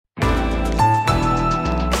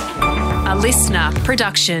A listener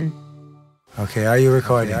production. Okay, are you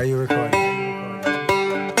recording?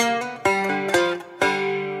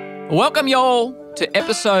 Welcome y'all to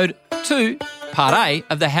episode 2, part A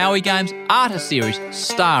of the Howie Games Artist Series,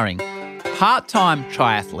 starring part-time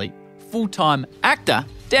triathlete, full-time actor,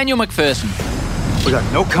 Daniel MacPherson. We got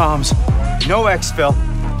no comms, no exfil,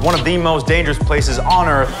 one of the most dangerous places on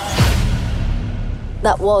Earth.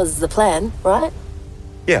 That was the plan, right?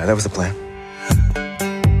 Yeah, that was the plan.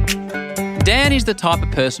 Dan is the type of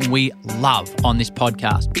person we love on this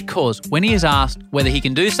podcast because when he is asked whether he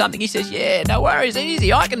can do something, he says, yeah, no worries,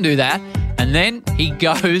 easy, I can do that. And then he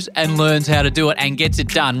goes and learns how to do it and gets it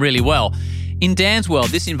done really well. In Dan's world,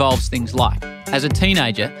 this involves things like, as a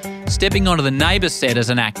teenager, stepping onto the Neighbours set as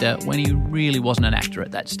an actor when he really wasn't an actor at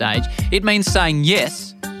that stage. It means saying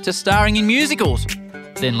yes to starring in musicals,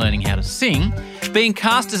 then learning how to sing, being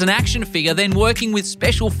cast as an action figure, then working with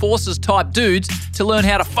special forces type dudes to learn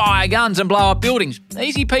how to fire guns and blow up buildings.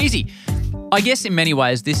 Easy peasy. I guess in many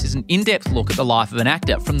ways this is an in-depth look at the life of an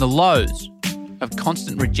actor, from the lows of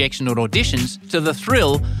constant rejection at auditions to the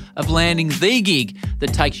thrill of landing the gig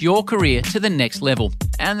that takes your career to the next level.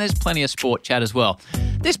 And there's plenty of sport chat as well.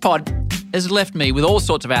 This pod has left me with all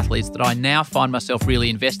sorts of athletes that I now find myself really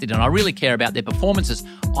invested in. I really care about their performances.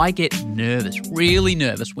 I get nervous, really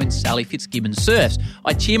nervous, when Sally Fitzgibbon surfs.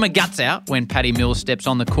 I cheer my guts out when Paddy Mills steps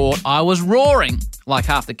on the court. I was roaring, like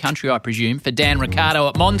half the country, I presume, for Dan Ricciardo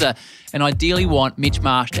at Monza, and ideally want Mitch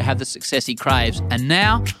Marsh to have the success he craves. And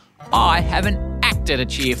now I have an actor to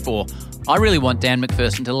cheer for. I really want Dan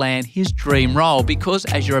MacPherson to land his dream role because,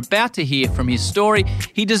 as you're about to hear from his story,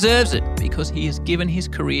 he deserves it because he has given his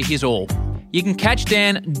career his all. You can catch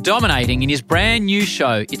Dan dominating in his brand new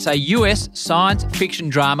show. It's a US science fiction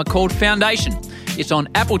drama called Foundation. It's on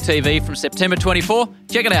Apple TV from September 24.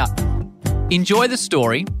 Check it out. Enjoy the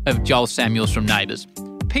story of Joel Samuels from Neighbours,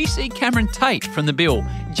 PC Cameron Tate from The Bill,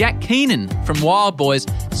 Jack Keenan from Wild Boys,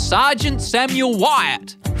 Sergeant Samuel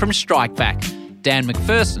Wyatt from Strike Back, Dan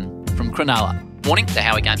MacPherson from Cronulla. Warning, the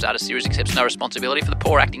Howie Games Artist Series accepts no responsibility for the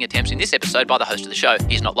poor acting attempts in this episode by the host of the show.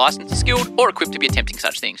 He is not licensed, skilled, or equipped to be attempting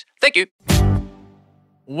such things. Thank you.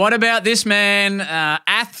 What about this man?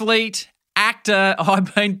 Athlete, actor.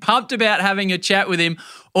 I've been pumped about having a chat with him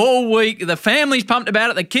all week. The family's pumped about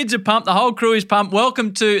it. The kids are pumped. The whole crew is pumped.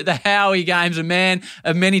 Welcome to the Howie Games, a man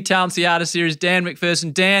of many talents, the Artist Series, Dan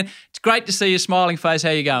MacPherson. Dan, it's great to see your smiling face. How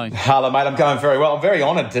are you going? Hello, mate. I'm going very well. I'm very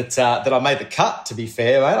honoured that I made the cut, to be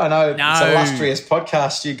fair, mate. I know It's an illustrious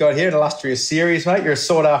podcast you got here, an illustrious series, mate. You're a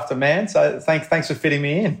sought-after man, so thanks for fitting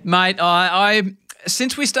me in. Mate,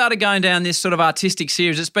 since we started going down this sort of artistic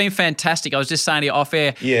series, it's been fantastic. I was just saying to you off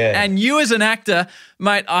air. Yeah. And you as an actor,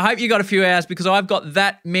 mate, I hope you got a few hours because I've got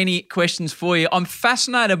that many questions for you. I'm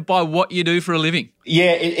fascinated by what you do for a living.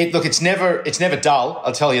 Yeah, look, it's never dull,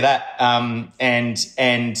 I'll tell you that. And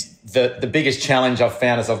the biggest challenge I've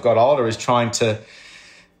found as I've got older is trying to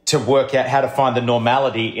work out how to find the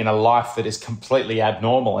normality in a life that is completely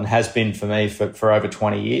abnormal and has been for me for over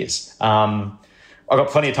 20 years. I've got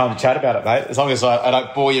plenty of time to chat about it, mate. As long as I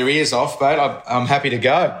don't bore your ears off, mate, I'm happy to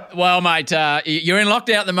go. Well, mate, you're in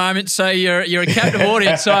lockdown at the moment, so you're a captive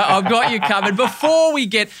audience, so I've got you covered. Before we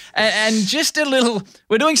get, and just a little,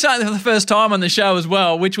 we're doing something for the first time on the show as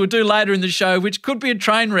well, which we'll do later in the show, which could be a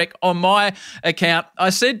train wreck on my account.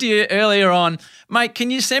 I said to you earlier on, mate, can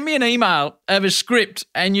you send me an email of a script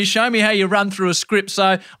and you show me how you run through a script?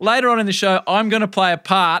 So later on in the show, I'm going to play a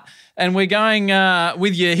part and we're going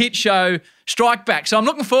with your hit show Strike Back. So I'm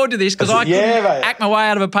looking forward to this because I couldn't act my way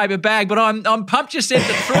out of a paper bag, but I'm pumped you sent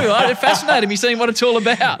it through. It fascinated me seeing what it's all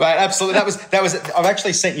about. Right, absolutely. That was. I've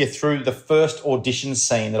actually sent you through the first audition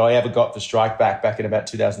scene that I ever got for Strike Back in about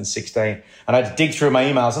 2016, and I had to dig through my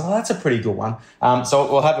emails. Oh, that's a pretty good one.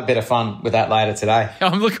 So we'll have a bit of fun with that later today.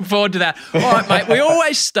 I'm looking forward to that. All right, mate. We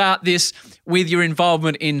always start this with your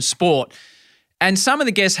involvement in sport. And some of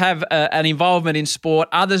the guests have an involvement in sport,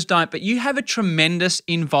 others don't, but you have a tremendous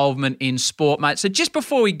involvement in sport, mate. So just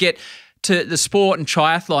before we get to the sport and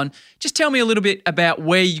triathlon, just tell me a little bit about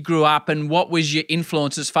where you grew up and what was your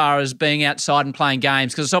influence as far as being outside and playing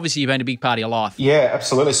games, because obviously you've been a big part of your life. Yeah,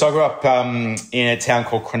 absolutely. So I grew up in a town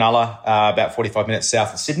called Cronulla, about 45 minutes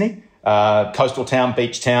south of Sydney. Coastal town,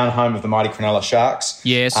 beach town, home of the mighty Cronulla Sharks.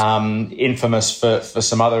 Yes. Infamous for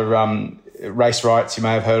some other race riots you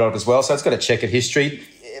may have heard of as well. So it's got a checkered history.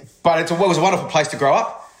 But it was a wonderful place to grow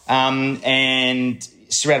up and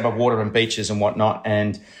surrounded by water and beaches and whatnot.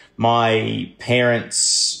 And my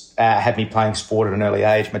parents had me playing sport at an early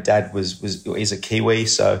age. My dad is a Kiwi,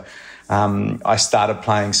 so I started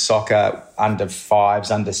playing soccer under 5s,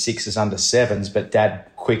 under 6s, under 7s, but Dad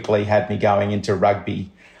quickly had me going into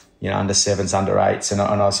rugby under 7s, under 8s, and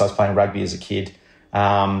I was playing rugby as a kid.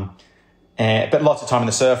 But lots of time in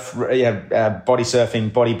the surf, body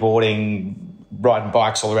surfing, bodyboarding, riding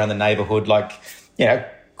bikes all around the neighbourhood,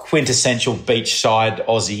 quintessential beachside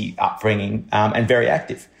Aussie upbringing, and very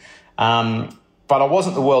active. But I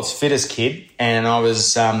wasn't the world's fittest kid, and I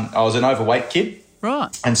was an overweight kid. Right.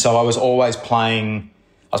 And so I was always playing.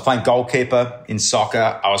 I was playing goalkeeper in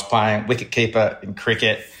soccer. I was playing wicketkeeper in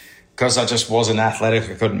cricket because I just wasn't athletic.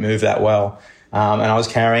 I couldn't move that well, and I was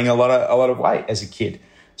carrying a lot of weight as a kid.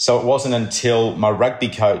 So it wasn't until my rugby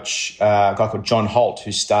coach, a guy called John Holt,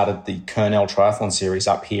 who started the Kernel Triathlon Series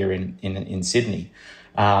up here in Sydney,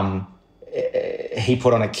 he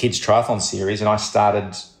put on a kids triathlon series, and I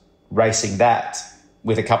started racing that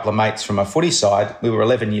with a couple of mates from my footy side. We were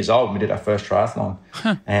 11 years old when we did our first triathlon,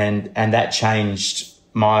 and that changed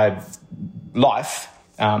my life.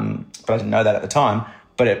 But I didn't know that at the time.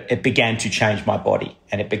 But it began to change my body,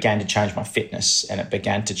 and it began to change my fitness, and it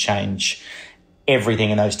began to change everything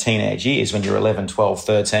in those teenage years when you're 11, 12,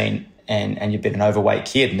 13 and you've been an overweight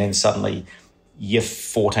kid, and then suddenly you're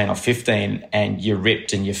 14 or 15 and you're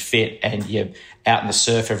ripped and you're fit and you're out in the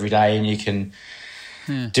surf every day and you can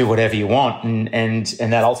do whatever you want. And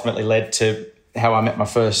that ultimately led to how I met my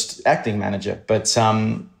first acting manager. But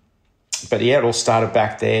yeah, it all started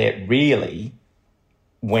back there really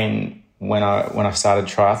when I started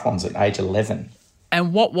triathlons at age 11.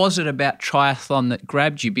 And what was it about triathlon that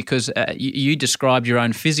grabbed you? Because you described your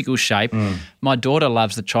own physical shape. My daughter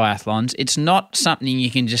loves the triathlons. It's not something you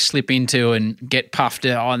can just slip into and get puffed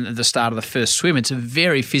on the start of the first swim. It's a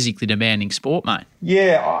very physically demanding sport, mate.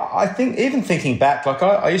 Yeah, I think even thinking back,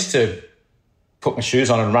 I used to put my shoes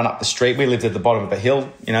on and run up the street. We lived at the bottom of a hill,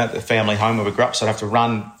 the family home where we grew up, so I'd have to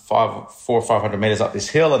run 400 or 500 metres up this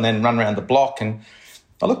hill and then run around the block. And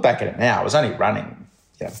I look back at it now, I was only running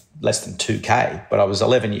less than 2K, but I was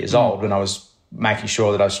 11 years old when I was making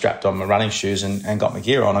sure that I strapped on my running shoes and got my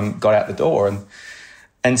gear on and got out the door.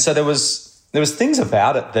 And so there was things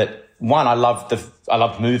about it that, one, I loved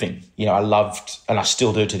moving. I loved, and I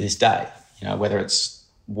still do to this day, whether it's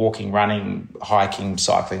walking, running, hiking,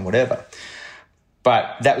 cycling, whatever.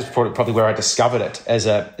 But that was probably where I discovered it as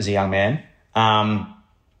a young man.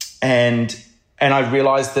 And I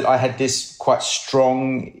realised that I had this quite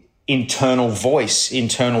strong internal voice,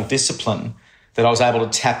 internal discipline that I was able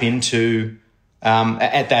to tap into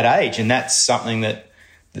at that age. And that's something that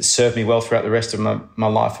served me well throughout the rest of my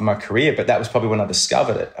life and my career. But that was probably when I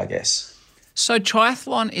discovered it, I guess. So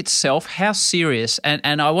triathlon itself, how serious?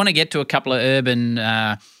 And I want to get to a couple of urban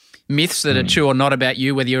myths that are true or not about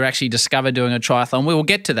you, whether you're actually discovered doing a triathlon. We will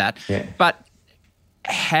get to that. Yeah. But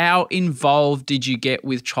how involved did you get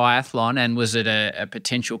with triathlon, and was it a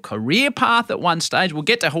potential career path at one stage? We'll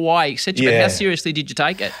get to Hawaii, etc. But how seriously did you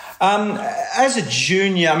take it? As a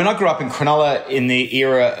junior, I grew up in Cronulla in the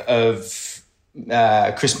era of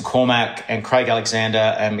Chris McCormack and Craig Alexander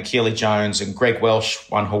and McKeely Jones, and Greg Welsh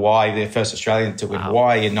won Hawaii, their first Australian to win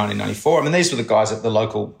Hawaii in 1994. These were the guys at the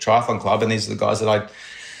local triathlon club, and these are the guys that I'd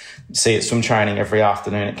see at swim training every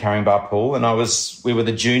afternoon at Caringbah Pool. And we were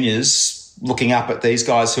the juniors looking up at these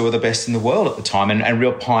guys who were the best in the world at the time and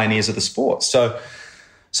real pioneers of the sport. So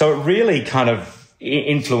it really kind of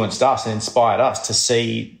influenced us and inspired us to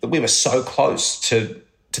see that we were so close to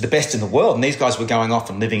the best in the world. And these guys were going off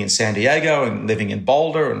and living in San Diego and living in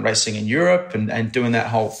Boulder and racing in Europe and doing that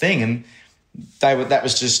whole thing. And that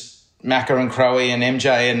was just Macca and Crowe and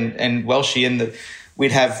MJ and Welshie, and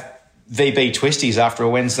we'd have VB twisties after a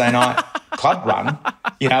Wednesday night club run.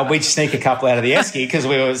 We'd sneak a couple out of the esky because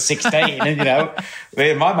we were 16, and me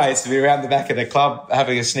and my mates would be around the back of the club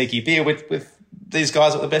having a sneaky beer with these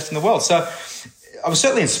guys that were the best in the world. So I was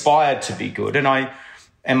certainly inspired to be good, and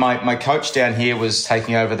my coach down here was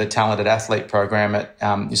taking over the talented athlete program at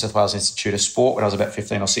New South Wales Institute of Sport when I was about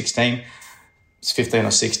 15 or 16. It was 15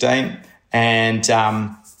 or 16, and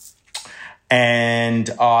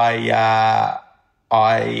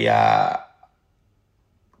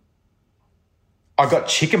I got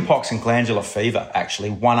chickenpox and glandular fever,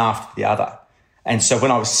 actually, one after the other. And so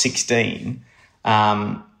when I was 16,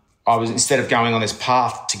 I was, instead of going on this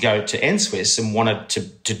path to go to NSWIS and wanted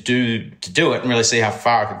to do it and really see how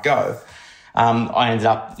far I could go, I ended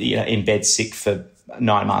up in bed sick for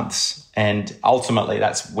 9 months. And ultimately,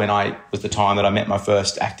 that's when was the time that I met my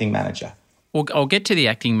first acting manager. Well, I'll get to the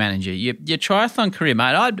acting manager. Your triathlon career,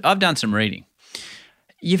 mate, I've done some reading.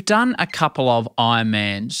 You've done a couple of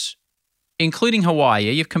Ironmans, including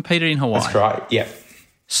Hawaii. You've competed in Hawaii. That's right, yeah.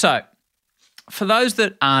 So for those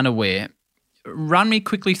that aren't aware, run me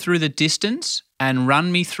quickly through the distance and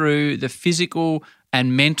run me through the physical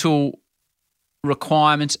and mental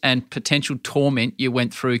requirements and potential torment you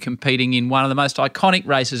went through competing in one of the most iconic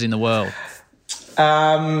races in the world?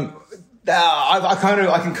 I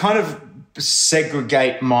can kind of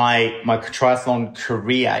segregate my triathlon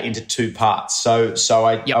career into two parts. So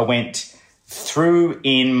I went through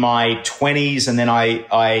in my 20s and then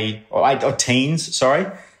teens,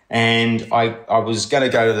 and I was going to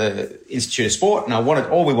go to the Institute of Sport, and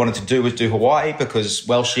all we wanted to do was do Hawaii because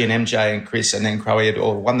Welshie and MJ and Chris and then Crowe had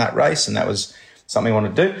all won that race, and that was something we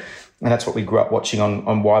wanted to do. And that's what we grew up watching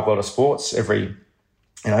on Wide World of Sports every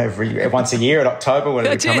once a year in October when it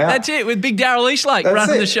would come out. That's it, with Big Darryl Eastlake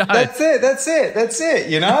running the show. That's it,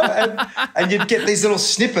 you know. And you'd get these little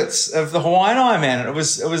snippets of the Hawaiian Ironman, and it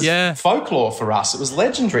was folklore for us. It was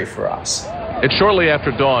legendary for us. It's shortly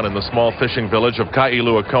after dawn in the small fishing village of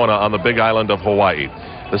Ka'iluakona on the Big Island of Hawaii.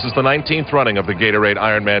 This is the 19th running of the Gatorade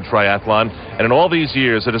Ironman Triathlon, and in all these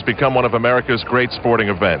years it has become one of America's great sporting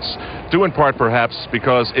events, due in part perhaps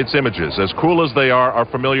because its images, as cool as they are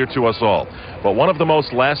familiar to us all. But one of the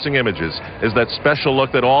most lasting images is that special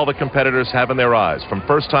look that all the competitors have in their eyes, from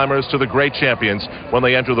first-timers to the great champions when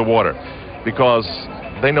they enter the water, because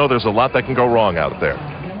they know there's a lot that can go wrong out there.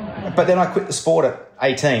 But then I quit the sport at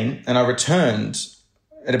 18 and I returned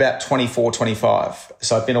at about 24, 25.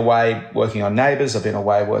 So I've been away working on Neighbours, I've been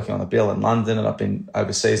away working on the Bill in London, and I've been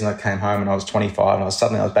overseas, and I came home and I was 25 and I was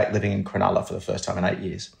back living in Cronulla for the first time in 8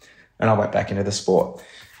 years. And I went back into the sport.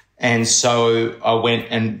 And so I went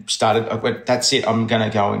and that's it, I'm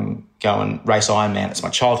going to go and race Ironman. It's my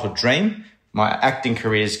childhood dream. My acting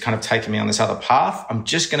career has kind of taken me on this other path. I'm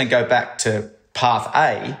just going to go back to path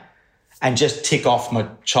A and just tick off my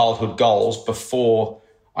childhood goals before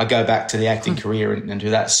I go back to the acting career and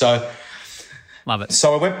do that. So, love it.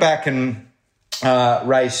 So I went back and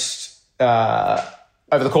raced over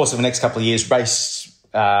the course of the next couple of years, raced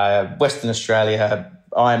Western Australia,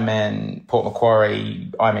 Ironman Port Macquarie,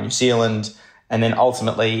 Ironman New Zealand, and then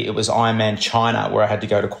ultimately it was Ironman China where I had to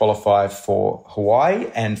go to qualify for Hawaii,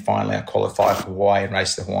 and finally I qualified for Hawaii and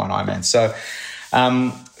raced the Hawaiian Ironman. So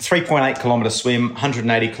 3.8 kilometre swim,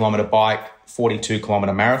 180 kilometre bike, 42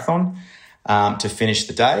 kilometre marathon to finish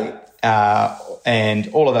the day. And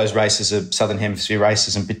all of those races are Southern Hemisphere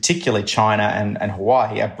races, and particularly China and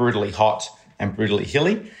Hawaii are brutally hot and brutally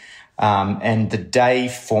hilly. And the day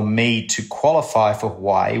for me to qualify for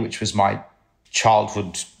Hawaii, which was my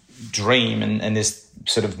childhood dream and this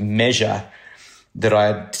sort of measure that I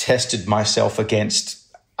had tested myself against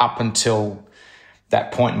up until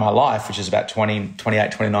that point in my life, which is about 28,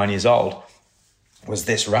 29 years old, was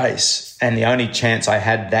this race. And the only chance I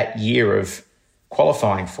had that year of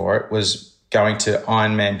qualifying for it was going to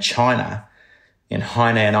Ironman China in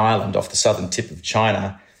Hainan Island off the southern tip of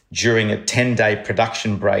China during a 10-day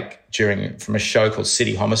production break from a show called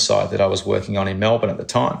City Homicide that I was working on in Melbourne at the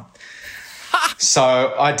time.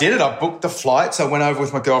 So I did it. I booked the flights. I went over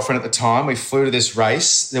with my girlfriend at the time. We flew to this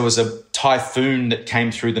race. There was a typhoon that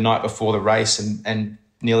came through the night before the race and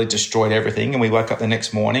nearly destroyed everything. And we woke up the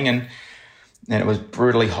next morning and it was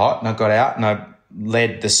brutally hot. And I got out and I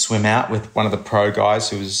led the swim out with one of the pro guys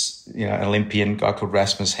who was, an Olympian guy called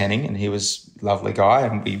Rasmus Henning, and he was a lovely guy.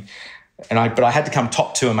 But I had to come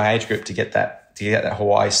top two in my age group to get that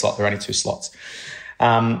Hawaii slot. There were only 2 slots.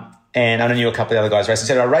 And I knew a couple of the other guys racing.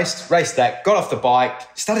 So I raced that, got off the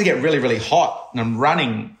bike, started to get really, really hot, and I'm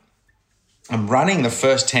running the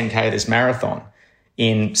first 10K of this marathon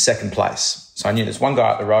in second place. So I knew there's one guy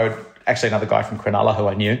up the road, actually another guy from Cronulla who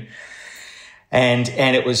I knew. And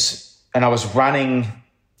I was running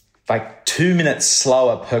like 2 minutes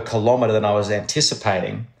slower per kilometre than I was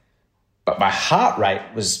anticipating, but my heart rate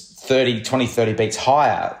was 30 beats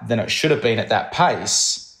higher than it should have been at that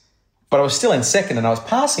pace. But I was still in second and I was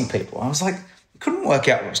passing people. I was like, couldn't work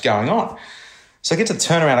out what was going on. So I get to the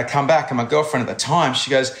turnaround, I come back, and my girlfriend at the time,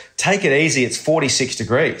 she goes, "Take it easy, it's 46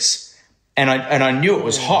 degrees. And I knew it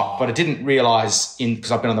was hot, but I didn't realise,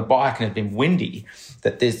 because I've been on the bike and it had been windy,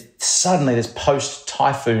 that there's suddenly this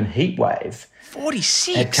post-typhoon heat wave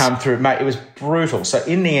 46 had come through. Mate, it was brutal. So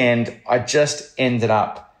in the end, I just ended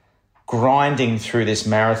up grinding through this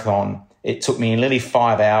marathon. It took me nearly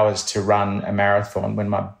 5 hours to run a marathon when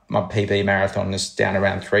my PB marathon is down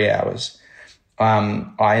around 3 hours.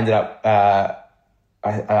 I ended up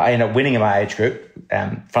winning in my age group.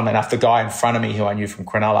 Funnily enough, the guy in front of me who I knew from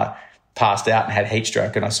Cronulla passed out and had heat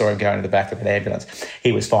stroke, and I saw him go into the back of an ambulance.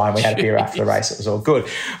 He was fine. We had a beer after the race. It was all good.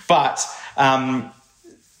 But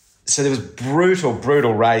so there was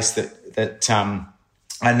brutal race that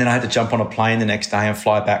and then I had to jump on a plane the next day and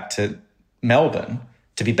fly back to Melbourne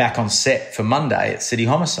to be back on set for Monday at City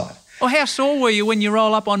Homicide. Well, how sore were you when you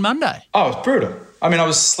roll up on Monday? Oh, it was brutal. I mean,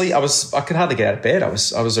 I could hardly get out of bed. I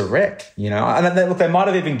was a wreck, you know. And look, they might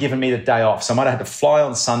have even given me the day off. So I might have had to fly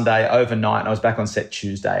on Sunday overnight, and I was back on set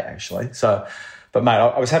Tuesday, actually. So, but mate,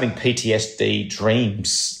 I was having PTSD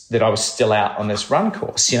dreams that I was still out on this run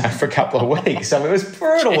course, you know, for a couple of weeks. So it was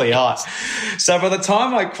brutally hot. So by the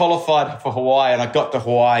time I qualified for Hawaii and I got to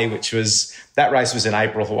Hawaii, that race was in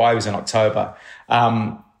April, Hawaii was in October.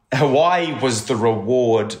 Hawaii was the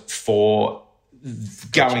reward for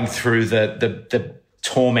going through the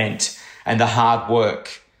torment and the hard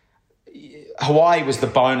work. Hawaii was the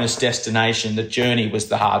bonus destination. The journey was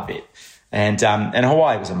the hard bit. And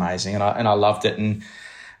Hawaii was amazing, and I loved it. And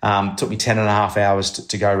it took me 10 and a half hours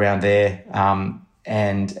to go around there.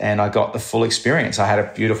 And I got the full experience. I had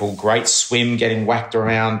a beautiful, great swim getting whacked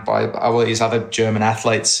around by all these other German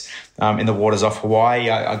athletes in the waters off Hawaii.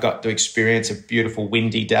 I got to experience a beautiful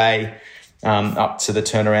windy day up to the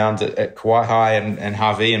turnaround at Kauai and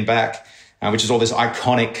Harvey and back, which is all this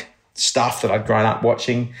iconic stuff that I'd grown up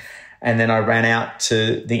watching. And then I ran out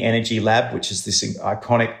to the Energy Lab, which is this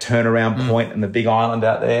iconic turnaround point in the big island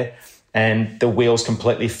out there. And the wheels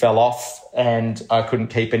completely fell off and I couldn't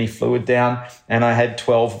keep any fluid down. And I had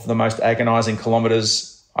 12 of the most agonising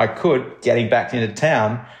kilometres I could getting back into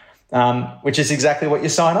town, which is exactly what you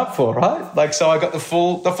sign up for, right? Like, so I got the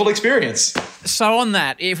full experience. So on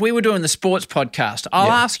that, if we were doing the sports podcast, I'll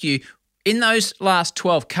ask you, in those last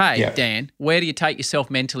 12K, Dan, where do you take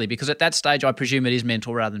yourself mentally? Because at that stage, I presume it is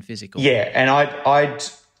mental rather than physical. Yeah, and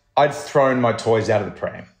I'd thrown my toys out of the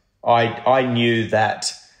pram. I knew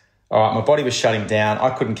that, all right, my body was shutting down.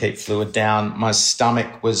 I couldn't keep fluid down. My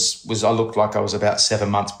stomach was I looked like I was about 7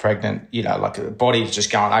 months pregnant. You know, like the body was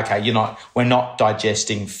just going, okay, we're not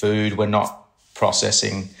digesting food. We're not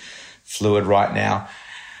processing fluid right now.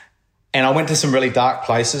 And I went to some really dark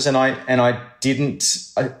places and I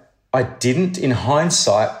didn't, in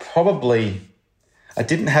hindsight, probably I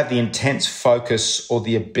didn't have the intense focus or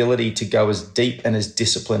the ability to go as deep and as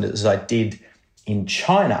disciplined as I did in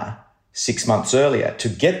China 6 months earlier to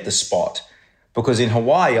get the spot, because in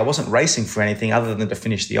Hawaii I wasn't racing for anything other than to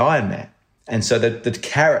finish the Ironman. And so the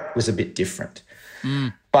carrot was a bit different.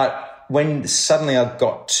 But when suddenly I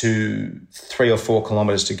got to 3 or 4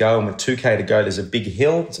 kilometres to go and with 2K to go, there's a big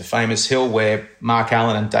hill. It's a famous hill where Mark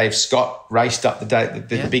Allen and Dave Scott raced up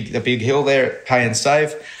the big hill there at Pay and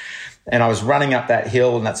Save. And I was running up that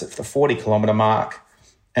hill, and that's at the 40-kilometre mark.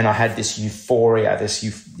 And I had this euphoria, this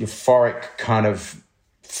euphoric kind of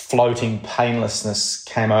floating painlessness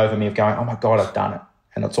came over me of going, oh, my God, I've done it.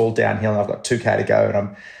 And it's all downhill, and I've got 2K to go, and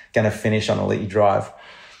I'm going to finish on a Elite Drive.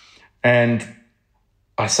 And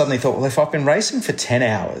I suddenly thought, well, if I've been racing for 10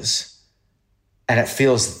 hours and it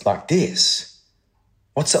feels like this,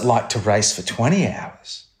 what's it like to race for 20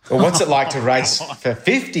 hours? Or what's it like to race for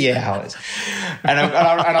 50 hours? And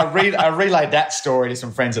I relayed that story to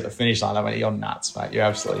some friends at the finish line. I went, you're nuts, mate. You're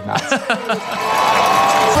absolutely nuts. Brian,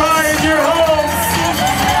 you're home.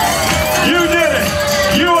 You did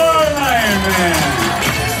it. You are an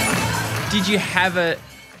Ironman. Did you have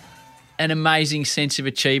an amazing sense of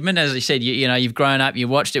achievement? As I said, you've grown up, you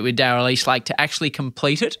watched it with Darryl Eastlake to actually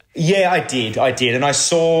complete it? Yeah, I did. And I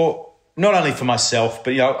saw, not only for myself,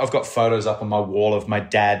 but, I've got photos up on my wall of my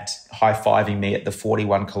dad high-fiving me at the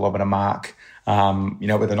 41-kilometre mark, with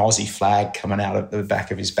an Aussie flag coming out of the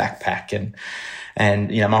back of his backpack and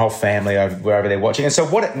my whole family were over there watching. And so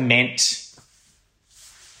what it meant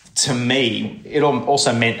to me, it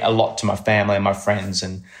also meant a lot to my family and my friends.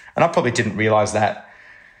 And I probably didn't realise that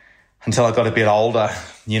until I got a bit older,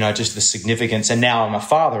 just the significance. And now I'm a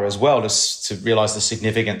father as well, just to realise the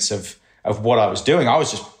significance of what I was doing. I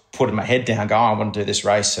was just putting my head down, going, I want to do this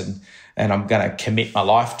race and I'm going to commit my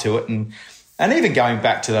life to it. And even going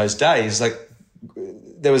back to those days, like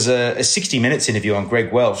there was a 60 Minutes interview on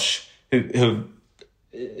Greg Welsh, who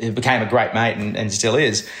became a great mate and still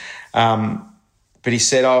is. But he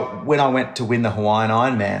said, when I went to win the Hawaiian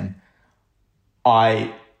Ironman,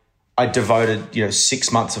 I devoted,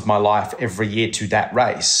 6 months of my life every year to that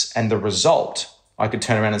race. And the result, I could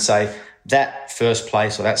turn around and say, that first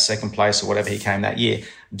place or that second place or whatever he came that year,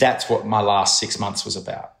 that's what my last 6 months was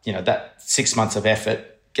about. That 6 months of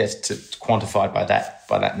effort gets quantified by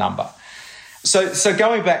that number. So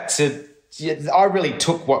going back to, I really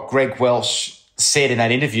took what Greg Welsh said in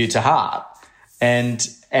that interview to heart and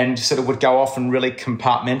sort of would go off and really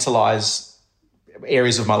compartmentalise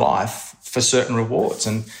areas of my life for certain rewards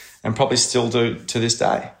and probably still do to this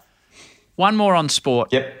day. One more on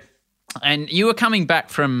sport. Yep. And you were coming back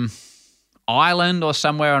from Ireland or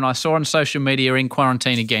somewhere, and I saw on social media in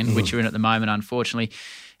quarantine again, which you're in at the moment, unfortunately.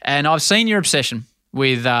 And I've seen your obsession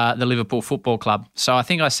with the Liverpool Football Club. So I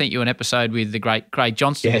think I sent you an episode with the great Craig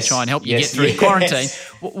Johnston to try and help you get through quarantine.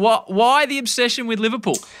 Why the obsession with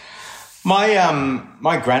Liverpool?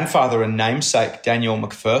 My grandfather and namesake Daniel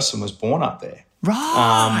MacPherson was born up there.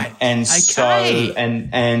 Right.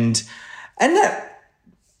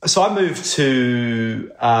 So I moved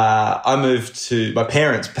to my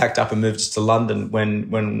parents packed up and moved us to London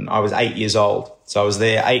when I was 8 years old. So I was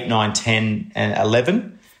there 8, 9, 10 and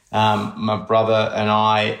 11. My brother and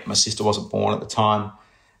my sister wasn't born at the time,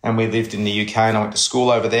 and we lived in the UK, and I went to school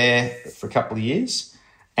over there for a couple of years.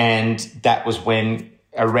 And that was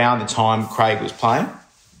around the time Craig was playing.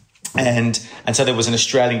 And so there was an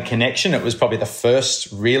Australian connection. It was probably the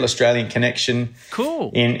first real Australian connection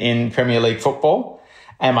in Premier League football.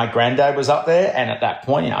 And my granddad was up there, and at that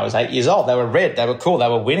point, I was 8 years old. They were red. They were cool. They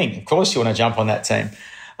were winning. Of course you want to jump on that team.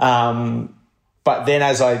 But then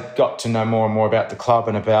as I got to know more and more about the club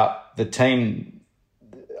and about the team,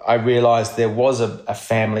 I realised there was a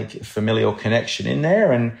familial connection in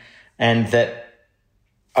there, and that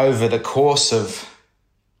over the course of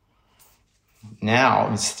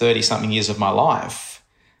now, it's 30-something years of my life,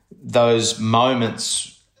 those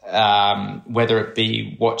moments, whether it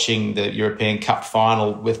be watching the European Cup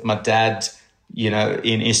final with my dad,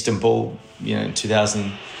 in Istanbul, in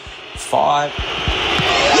 2005.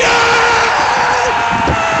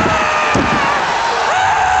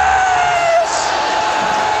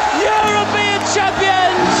 European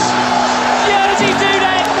champions! Jerzy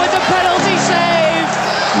Dudek with the penalty save!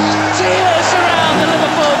 Tears around the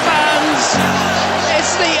Liverpool fans!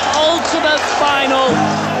 It's the ultimate final!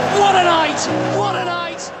 What a night! What a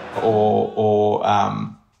night! Or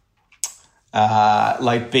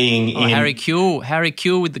like being in Harry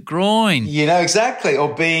Kewell with the groin. Exactly.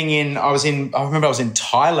 Or being I remember I was in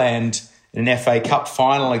Thailand in an FA Cup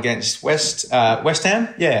final against West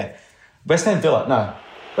Ham. Yeah. West Ham Villa. No.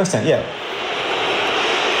 West Ham, yeah.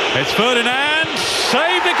 It's Ferdinand,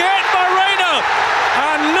 saved again by Reina,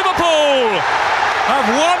 and Liverpool have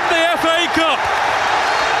won the FA Cup.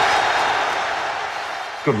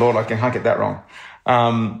 Good Lord, I can't get that wrong.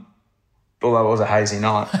 Although it was a hazy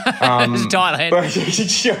night. It was Thailand. But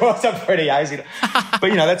it was a pretty hazy night.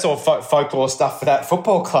 But, that's all folklore stuff for that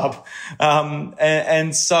football club. And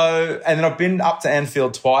then I've been up to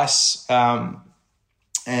Anfield twice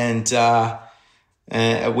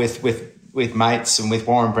with mates and with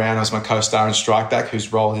Warren Brown as my co-star and strikeback,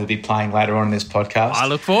 whose role he'll be playing later on in this podcast. I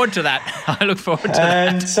look forward to that.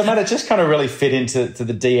 And so, mate, it just kind of really fit into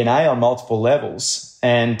the DNA on multiple levels.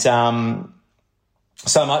 And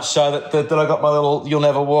so much so that I got my little "You'll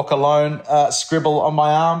Never Walk Alone" scribble on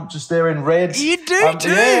my arm just there in red. You do too.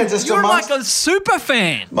 Yeah, you're like a super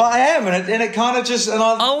fan. Well, I am, and it kind of just... And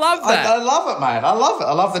I love that. I love it, mate. I love it.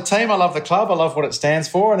 I love the team. I love the club. I love what it stands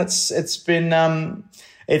for, and it's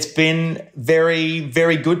been very,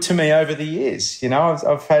 very good to me over the years.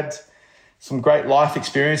 I've had some great life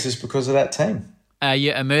experiences because of that team.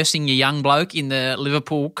 You're immersing your young bloke in the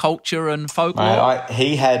Liverpool culture and folklore.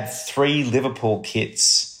 He had 3 Liverpool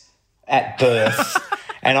kits at birth,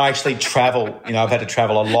 and I actually travel. I've had to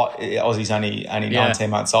travel a lot. Aussie's only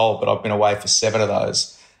 19 months old, but I've been away for 7 of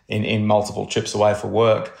those in multiple trips away for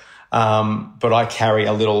work. But I carry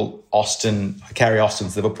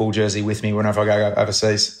Austin's Liverpool jersey with me whenever I go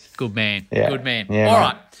overseas. Good man. Yeah. Good man. Yeah, all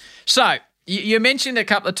right. So you mentioned a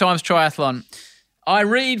couple of times triathlon. I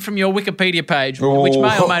read from your Wikipedia page, which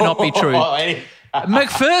may or may not be true.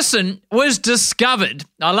 MacPherson was discovered,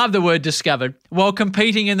 I love the word discovered, while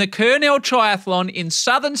competing in the Kurnell Triathlon in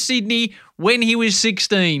southern Sydney when he was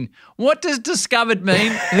 16. What does discovered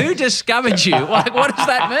mean? Who discovered you? What does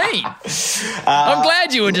that mean? I'm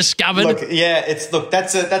glad you were discovered.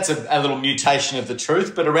 That's a little mutation of the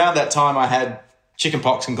truth, but around that time I had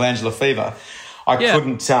chickenpox and glandular fever. I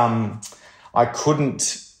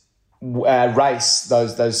couldn't race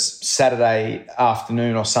those Saturday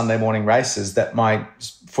afternoon or Sunday morning races that my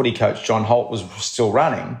footy coach John Holt was still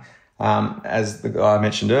running, as the guy I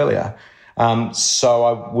mentioned earlier. So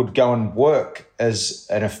I would go and work as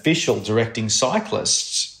an official directing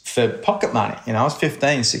cyclists for pocket money. I was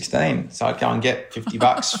 15, 16, so I'd go and get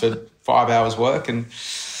 $50 for 5 hours work and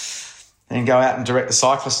go out and direct the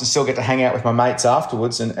cyclists and still get to hang out with my mates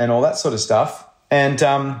afterwards and all that sort of stuff. And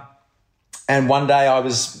one day I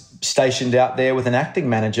was stationed out there with an acting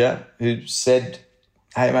manager who said,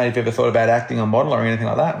 "Hey, mate, have you ever thought about acting on model or anything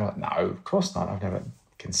like that?" I'm like, "No, of course not. I've never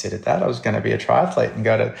considered that. I was going to be a triathlete and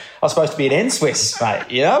I was supposed to be an N-Swiss, mate.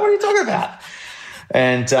 What are you talking about?"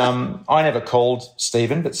 And I never called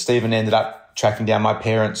Stephen, but Stephen ended up tracking down my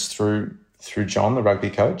parents through John, the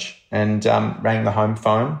rugby coach, and rang the home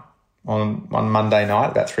phone on Monday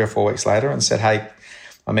night, about 3 or 4 weeks later, and said, hey,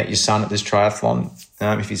 I met your son at this triathlon.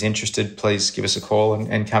 If he's interested, please give us a call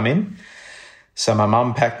and come in. So my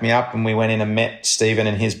mum packed me up and we went in and met Stephen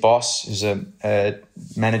and his boss, who's a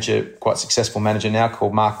manager, quite successful manager now,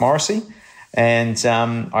 called Mark Morrissey. And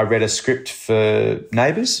I read a script for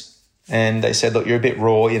Neighbours, and they said, look, you're a bit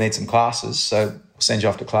raw, you need some classes, so we'll send you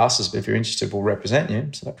off to classes, but if you're interested, we'll represent you. I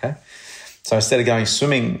said, okay. So instead of going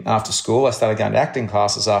swimming after school, I started going to acting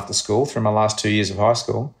classes after school through my last 2 years of high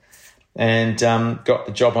school, and got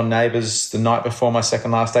the job on Neighbours the night before my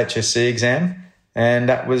second last HSC exam. And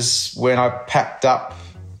that was when I packed up.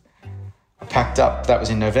 That was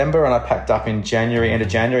in November, and I packed up in January, end of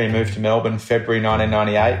January, and moved to Melbourne February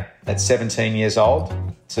 1998 at 17 years old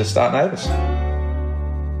to start Neighbours.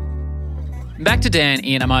 Back to Dan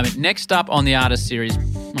in a moment. Next up on the Artist Series,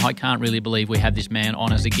 I can't really believe we have this man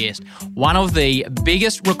on as a guest. One of the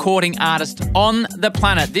biggest recording artists on the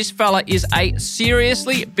planet. This fella is a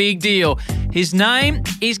seriously big deal. His name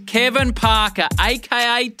is Kevin Parker,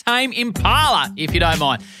 a.k.a. Tame Impala, if you don't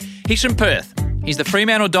mind. He's from Perth. He's the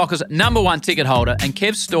Fremantle Dockers' #1 ticket holder, and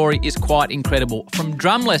Kev's story is quite incredible. From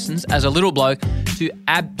drum lessons as a little bloke to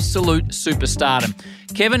absolute superstardom.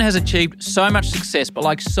 Kevin has achieved so much success, but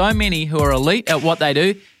like so many who are elite at what they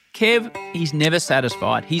do, Kev, he's never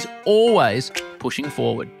satisfied. He's always pushing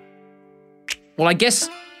forward. Well, I guess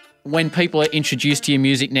when people are introduced to your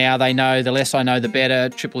music now, they know The Less I Know, The Better,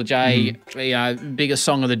 Triple J, biggest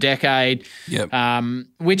song of the decade. Yep.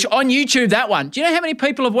 Which on YouTube, that one, do you know how many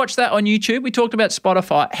people have watched that on YouTube? We talked about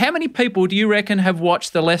Spotify. How many people do you reckon have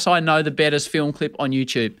watched The Less I Know, The Better's film clip on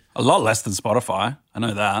YouTube? A lot less than Spotify. I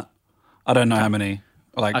know that. I don't know how many.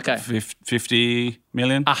 50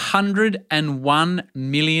 million? 101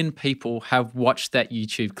 million people have watched that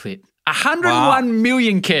YouTube clip. 101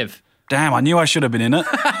 million, Kev. Damn, I knew I should have been in it.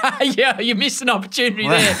 Yeah, you missed an opportunity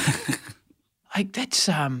there.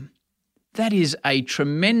 That is a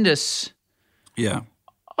tremendous. Yeah.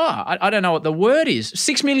 I don't know what the word is.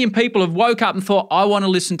 6 million people have woke up and thought, I want to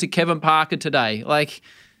listen to Kevin Parker today.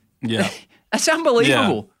 Yeah. That's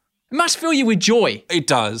unbelievable. Yeah. It must fill you with joy. It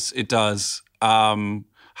does.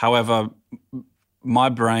 However, my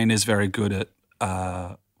brain is very good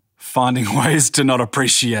at finding ways to not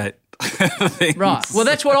appreciate things. Right. Well,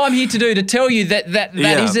 that's what I'm here to do, to tell you that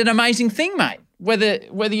is an amazing thing, mate,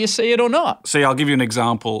 whether you see it or not. See, I'll give you an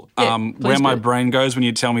example. Where my brain goes when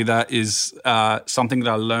you tell me that is something that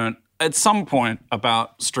I learned at some point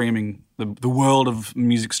about streaming, the world of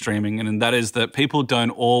music streaming, and that is that people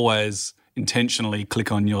don't always intentionally click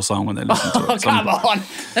on your song when they listen to it. Oh, come on.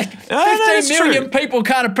 15 million people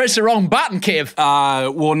can't press the wrong button, Kev.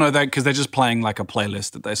 Well, no, because they're just playing like a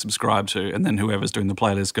playlist that they subscribe to, and then whoever's doing the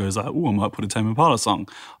playlist goes like, I might put a Tame Impala song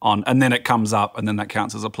on, and then it comes up, and then that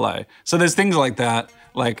counts as a play. So there's things like that.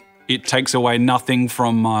 Like, it takes away nothing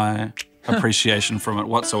from my appreciation from it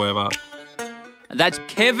whatsoever. That's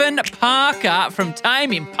Kevin Parker from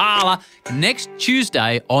Tame Impala next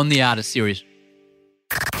Tuesday on the Artist Series.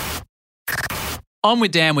 On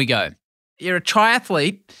with Dan we go. You're a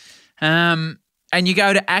triathlete and you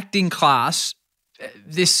go to acting class.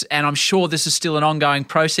 And I'm sure this is still an ongoing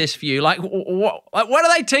process for you. What do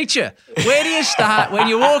they teach you? Where do you start? When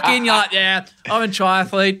you walk in, you're like, yeah, I'm a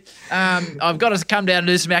triathlete. I've got to come down and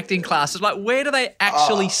do some acting classes. Where do they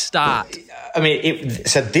actually start? I mean,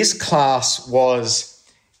 so this class was,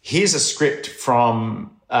 here's a script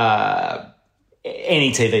from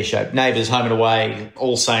any TV show, Neighbours, Home and Away,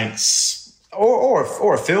 All Saints,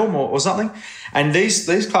 or a film or something. And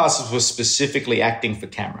these classes were specifically acting for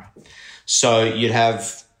camera. So you'd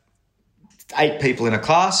have 8 people in a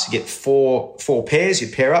class, you get four pairs,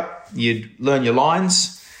 you'd pair up, you'd learn your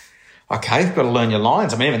lines. Okay, you've got to learn your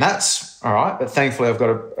lines. I mean, even that's all right, but thankfully I've got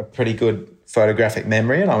a pretty good photographic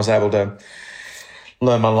memory and I was able to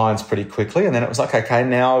learn my lines pretty quickly. And then it was like, okay,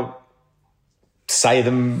 now say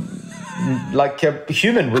them like a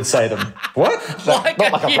human would say them. What? Not like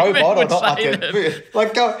a robot or not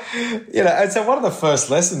like and so one of the first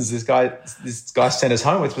lessons this guy sent us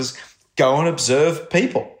home with was go and observe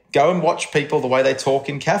people. Go and watch people the way they talk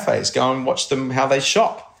in cafes. Go and watch them how they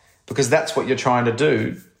shop, because that's what you're trying to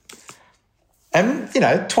do. And,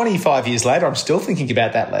 25 years later, I'm still thinking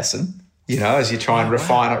about that lesson, as you try and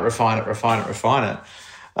refine it.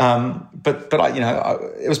 But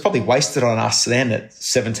it was probably wasted on us then at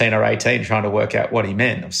 17 or 18 trying to work out what he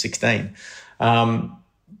meant. I was 16. But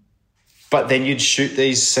then you'd shoot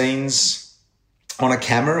these scenes on a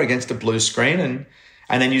camera against a blue screen and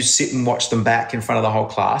then you sit and watch them back in front of the whole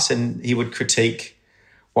class, and he would critique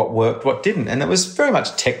what worked, what didn't. And it was very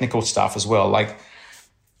much technical stuff as well, like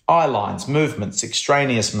eye lines, movements,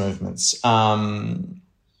 extraneous movements,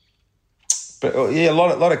 But yeah, a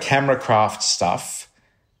lot of camera craft stuff,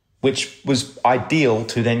 which was ideal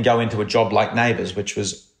to then go into a job like Neighbours, which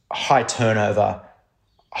was high turnover,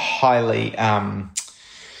 highly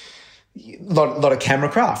lot of camera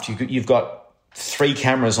craft. You've got 3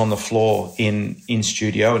 cameras on the floor in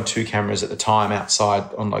studio and 2 cameras at the time outside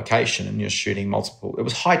on location, and you're shooting multiple. It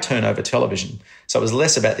was high turnover television, so it was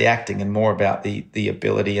less about the acting and more about the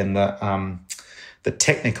ability and the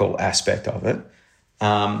technical aspect of it.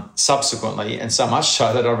 Subsequently, and so much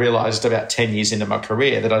so that I realised about 10 years into my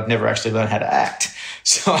career that I'd never actually learned how to act.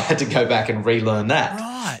 So I had to go back and relearn that.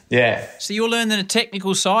 Right. Yeah. So you're learning the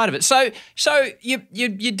technical side of it. So you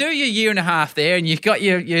do your year and a half there, and you've got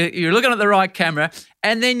you're looking at the right camera,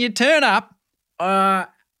 and then you turn up on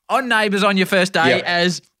Neighbours on your first day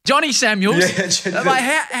as Johnny Samuels.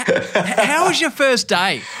 Yeah. How was your first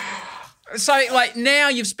day? So, like, now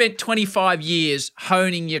you've spent 25 years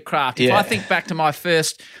honing your craft. If I think back to my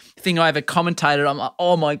first thing I ever commentated, I'm like,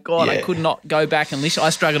 oh, my God, I could not go back and listen. I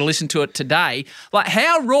struggle to listen to it today. Like,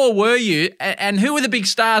 how raw were you, and who were the big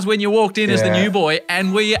stars when you walked in as the new boy,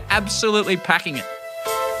 and were you absolutely packing it?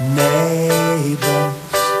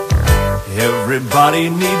 Neighbours, everybody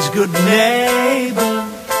needs good neighbours,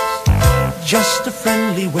 just a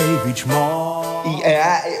friendly wave each morning.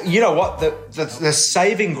 Yeah, you know what? The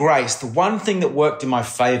saving grace, the one thing that worked in my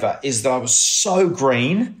favour is that I was so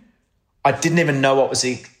green, I didn't even know what was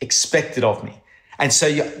expected of me. And so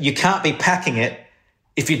you can't be packing it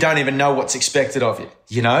if you don't even know what's expected of you,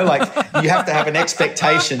 you know? Like, you have to have an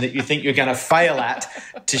expectation that you think you're going to fail at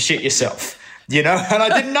to shit yourself, you know? And I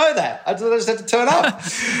didn't know that. I just had to turn up.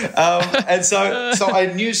 And so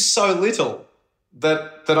I knew so little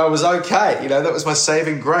that I was okay. You know, that was my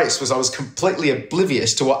saving grace, was I was completely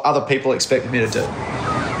oblivious to what other people expected me to do.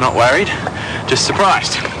 Not worried, just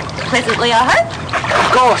surprised. Pleasantly, I hope.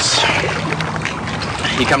 Of course.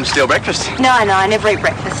 You come to steal breakfast? No, I never eat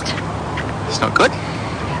breakfast. It's not good?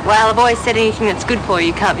 Well, I've always said anything that's good for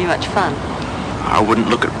you can't be much fun. I wouldn't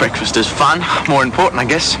look at breakfast as fun. More important, I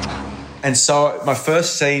guess. And so my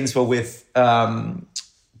first scenes were with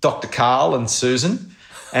Dr. Carl and Susan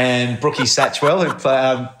and Brookie Satchwell, who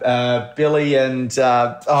play Billy and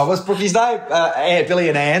what's Brookie's name? Billy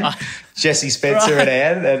and Anne, Jesse Spencer and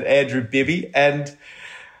Anne, and Andrew Bibby, and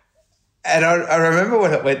I remember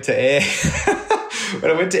when it went to air. When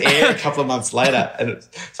I went to air a couple of months later, and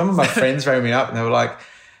some of my friends rang me up and they were like,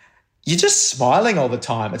 "You're just smiling all the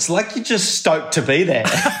time. It's like you're just stoked to be there."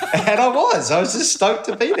 And I was just stoked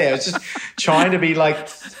to be there. I was just trying to be like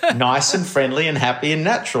nice and friendly and happy and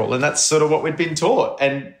natural. And that's sort of what we'd been taught,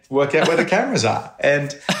 and work out where the cameras are.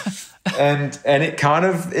 And it kind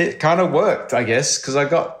of worked, I guess, because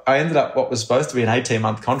I ended up what was supposed to be an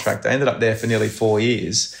 18-month contract. I ended up there for nearly 4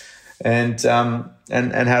 years, and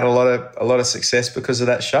had a lot of success because of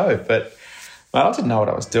that show. But I didn't know what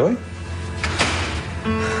I was doing.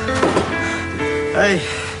 Hey.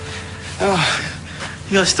 Oh,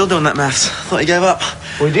 you guys still doing that maths? Thought you gave up.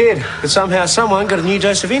 We did, but somehow someone got a new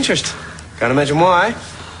dose of interest. Can't imagine why.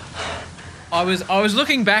 I was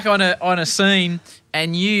looking back on a scene,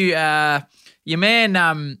 and your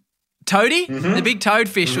man Toady, the big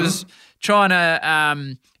toadfish, was trying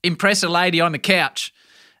to impress a lady on the couch,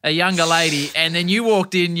 a younger lady, and then you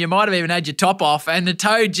walked in. You might have even had your top off, and the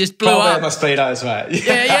toad just blew up. My Speedos, mate.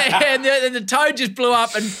 Yeah. And the toad just blew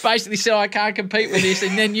up and basically said, "I can't compete with this."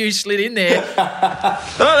 And then you slid in there. Oh,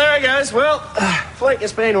 there he goes. Well, Fleek,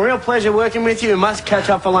 it's been a real pleasure working with you. We must catch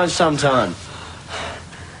up for lunch sometime.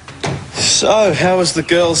 So, how was the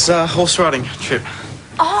girls' horse riding trip?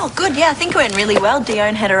 Oh, good, yeah, I think it went really well.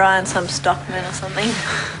 Dione had her eye on some stockman or something.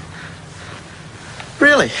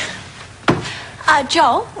 Really?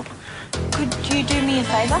 Joel, could you do me a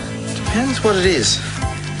favour? Depends what it is.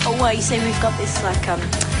 Oh, well, you see, we've got this, like,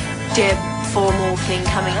 Deb formal thing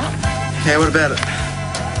coming up. Yeah, what about it?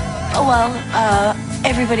 Oh, well,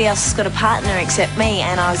 everybody else has got a partner except me,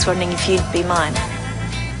 and I was wondering if you'd be mine.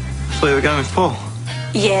 So you were going with Paul?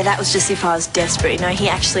 Yeah, that was just if I was desperate. You know, he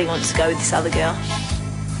actually wants to go with this other girl.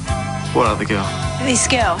 What other girl? This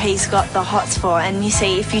girl he's got the hots for, and you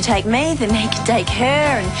see, if you take me, then he can take her,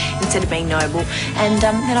 and instead of being noble, and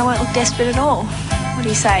then I won't look desperate at all. What do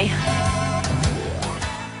you say?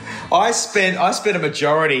 I spent a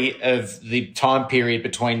majority of the time period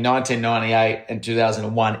between 1998 and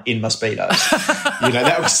 2001 in my Speedos. You know,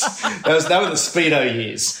 that were the Speedo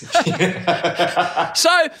years.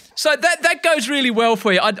 So that goes really well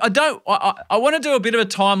for you. I want to do a bit of a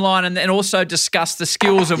timeline and also discuss the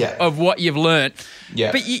skills of what you've learnt.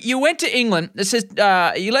 Yeah. But you went to England. It says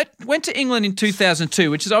went to England in 2002,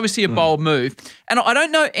 which is obviously a bold move. And I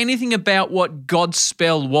don't know anything about what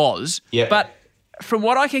Godspell was. Yeah. But from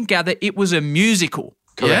what I can gather, it was a musical.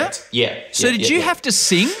 Correct. Yeah. So did you have to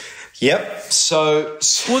sing? Yep. So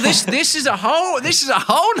well, this is a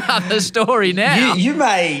whole nother story now. You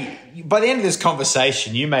may, by the end of this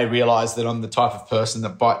conversation, you may realise that I'm the type of person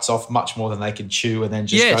that bites off much more than they can chew and then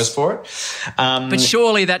just goes for it. But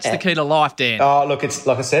surely that's the key to life, Dan. Oh, look, it's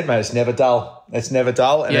like I said, mate. It's never dull. It's never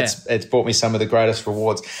dull, and it's brought me some of the greatest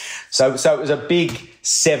rewards. So it was a big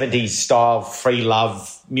 70s style free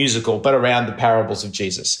love musical, but around the parables of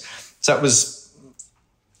Jesus. So it was,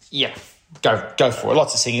 go for it.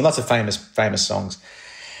 Lots of singing, lots of famous songs.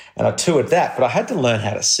 And I toured that, but I had to learn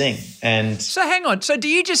how to sing. And so hang on. So do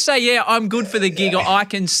you just say, I'm good for the gig or I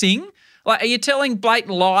can sing? Like, are you telling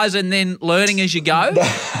blatant lies and then learning as you go?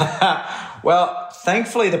 Well,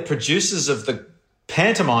 thankfully the producers of the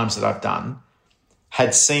pantomimes that I've done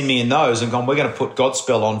had seen me in those and gone, we're going to put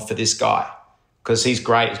Godspell on for this guy because he's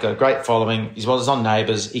great. He's got a great following. He's on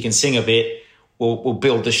Neighbours. He can sing a bit. We'll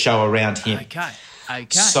build the show around him. Okay.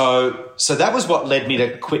 So that was what led me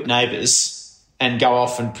to quit Neighbours and go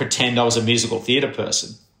off and pretend I was a musical theatre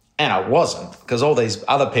person. And I wasn't, because all these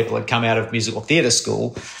other people had come out of musical theatre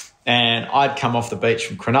school and I'd come off the beach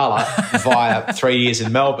from Cronulla via 3 years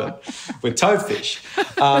in Melbourne with toadfish.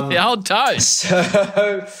 The old toad.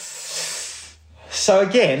 So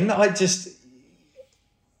again, I just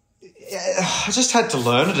had to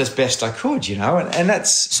learn it as best I could, and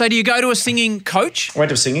that's... So do you go to a singing coach? I went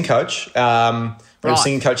to a singing coach. I went to a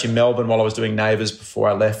singing coach in Melbourne while I was doing Neighbours before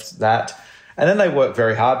I left that. And then they work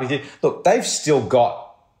very hard with you. Look, they've still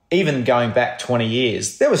got, even going back 20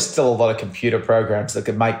 years, there was still a lot of computer programs that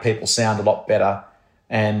could make people sound a lot better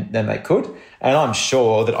than they could. And I'm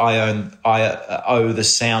sure that I owe the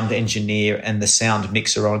sound engineer and the sound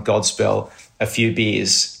mixer on Godspell a few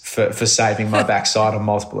beers for saving my backside on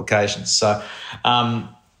multiple occasions. So,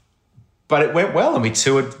 but it went well, and we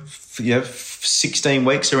toured, 16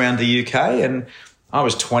 weeks around the UK, and I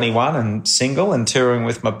was 21 and single and touring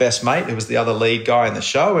with my best mate, who was the other lead guy in the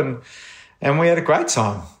show, and we had a great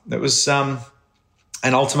time. It was, and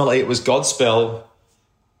ultimately it was Godspell,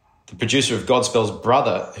 the producer of Godspell's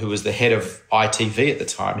brother, who was the head of ITV at the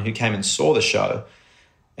time, who came and saw the show,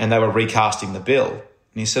 and they were recasting the bill, and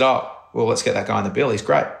he said, well, let's get that guy on the bill. He's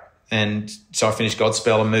great. And so I finished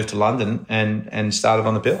Godspell and moved to London and started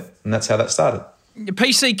on the bill. And that's how that started.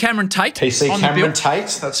 PC Cameron Tate. PC Cameron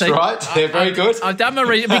Tate, that's right. They're very good. I've done my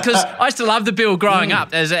reading because I used to love the bill growing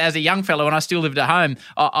up. As a young fellow, when I still lived at home,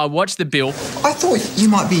 I watched the bill. I thought you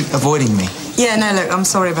might be avoiding me. Yeah, no, look, I'm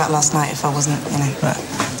sorry about last night if I wasn't, Right,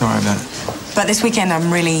 don't worry about it. But this weekend,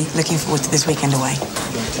 I'm really looking forward to this weekend away.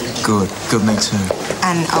 Good, me too.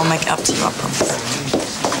 And I'll make it up to you, I promise.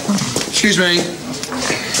 Excuse me.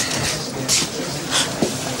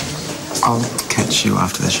 I'll catch you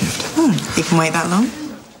after the shift. You can wait that long?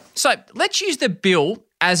 So let's use the bill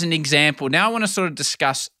as an example. Now I want to sort of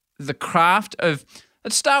discuss the craft of,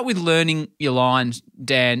 let's start with learning your lines,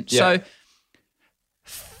 Dan. Yeah. So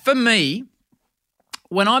for me,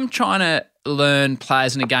 when I'm trying to learn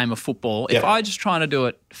players in a game of football, if I just trying to do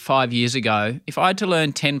it 5 years ago, if I had to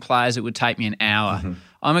learn 10 players, it would take me an hour. Mm-hmm.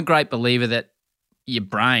 I'm a great believer that your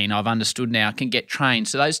brain, I've understood now, can get trained.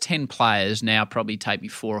 So those 10 players now probably take me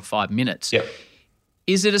 4 or 5 minutes. Yep.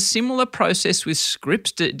 Is it a similar process with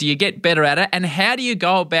scripts? Do you get better at it? And how do you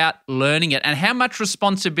go about learning it? And how much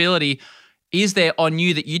responsibility is there on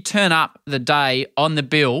you that you turn up the day on the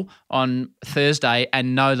bill on Thursday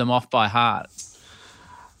and know them off by heart?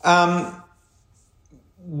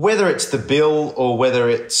 Whether it's the bill or whether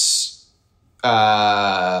it's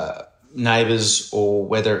Neighbours or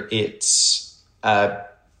whether it's a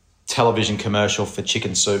television commercial for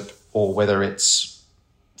chicken soup or whether it's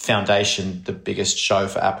Foundation, the biggest show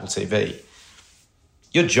for Apple TV,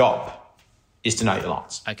 your job is to know your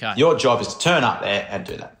lines. Okay. Your job is to turn up there and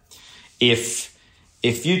do that. If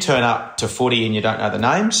you turn up to footy and you don't know the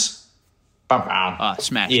names,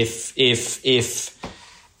 smash. If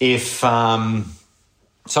a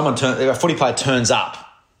footy player turns up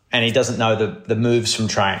and he doesn't know the moves from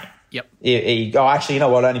training. Yep. Actually, you know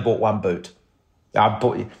what? I only bought one boot.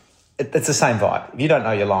 It's the same vibe. If you don't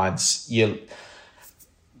know your lines,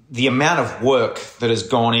 the amount of work that has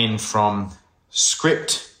gone in from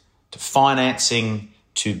script to financing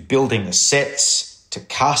to building the sets to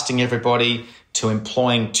casting everybody to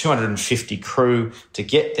employing 250 crew to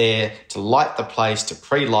get there, to light the place, to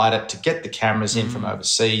pre-light it, to get the cameras in from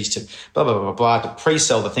overseas, to blah, blah, blah, blah, to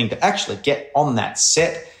pre-sell the thing, to actually get on that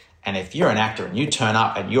set. And if you're an actor and you turn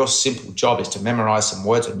up and your simple job is to memorise some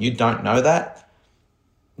words and you don't know that,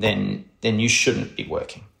 then you shouldn't be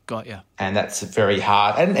working. Got you. And that's very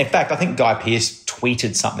hard. And in fact, I think Guy Pearce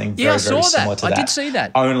tweeted something very similar to that. I did see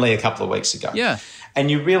that. Only a couple of weeks ago. Yeah.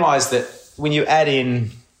 And you realise that when you add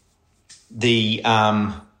in the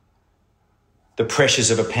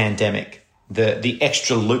pressures of a pandemic, the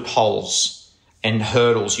extra loopholes and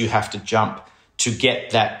hurdles you have to jump to get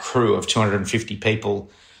that crew of 250 people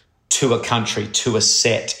to a country, to a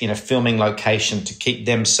set, in a filming location, to keep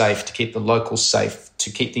them safe, to keep the locals safe,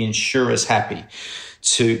 to keep the insurers happy,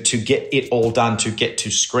 to get it all done, to get to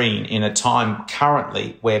screen in a time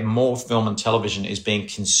currently where more film and television is being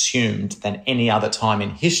consumed than any other time in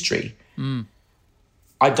history.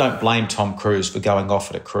 I don't blame Tom Cruise for going off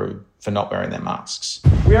at a crew for not wearing their masks.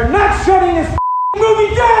 We are not shutting this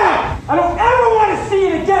movie down! I don't ever want to see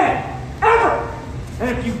it again! Ever!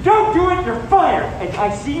 And if you don't do it, you're fired. And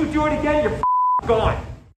I see you do it again, you're gone.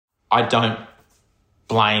 I don't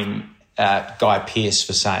blame Guy Pearce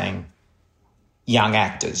for saying young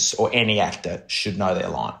actors or any actor should know their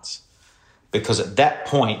lines. Because at that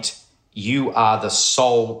point, you are the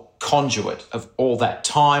sole conduit of all that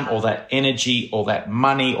time, all that energy, all that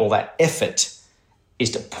money, all that effort is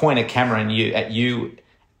to point a camera at you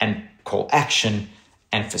and call action.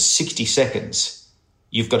 And for 60 seconds,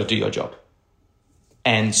 you've got to do your job.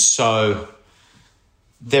 And so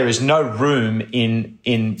there is no room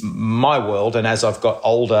in my world, and as I've got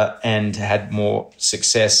older and had more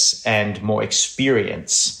success and more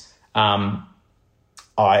experience,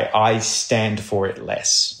 I stand for it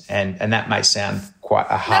less. And that may sound quite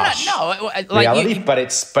a harsh reality, but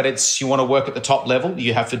it's you want to work at the top level,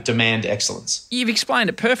 you have to demand excellence. You've explained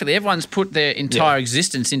it perfectly. Everyone's put their entire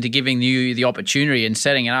existence into giving you the opportunity and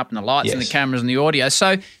setting it up and the lights and the cameras and the audio.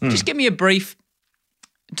 So just give me a brief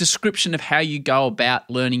description of how you go about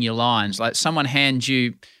learning your lines. Like someone hands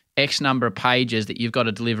you X number of pages that you've got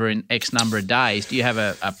to deliver in X number of days. Do you have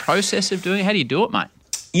a process of doing it? How do you do it, mate?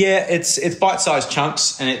 Yeah, it's bite-sized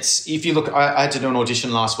chunks, and it's if you look, I had to do an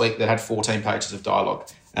audition last week that had 14 pages of dialogue,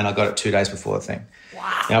 and I got it 2 days before the thing.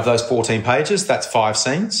 Wow! Now, of those 14 pages, that's 5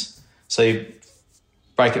 scenes. So you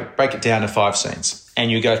break it down to 5 scenes, and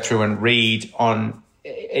you go through and read on,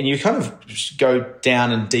 and you kind of go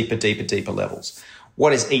down in deeper levels.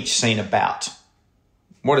 What is each scene about?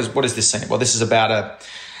 What is this scene? Well, this is about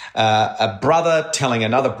a brother telling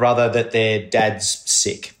another brother that their dad's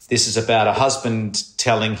sick. This is about a husband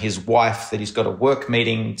telling his wife that he's got a work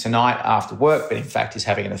meeting tonight after work, but in fact he's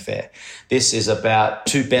having an affair. This is about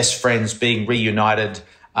 2 best friends being reunited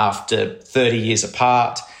after 30 years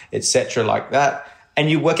apart, etc., like that. And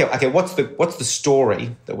you work out, okay, what's the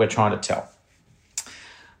story that we're trying to tell?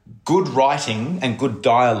 Good writing and good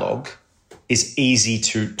dialogue is easy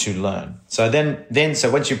to learn. So then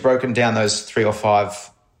once you've broken down those 3 or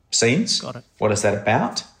 5 scenes, got it. What is that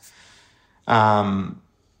about?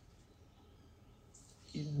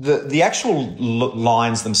 The actual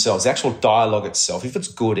lines themselves, the actual dialogue itself, if it's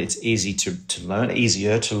good, it's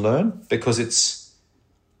easier to learn, because it's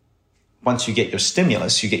once you get your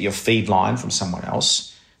stimulus, you get your feed line from someone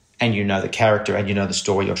else, and you know the character and you know the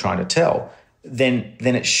story you're trying to tell, then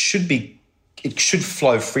it should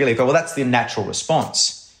flow freely. Well, that's the natural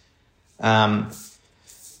response.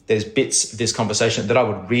 There's bits of this conversation that I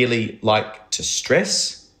would really like to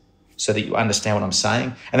stress so that you understand what I'm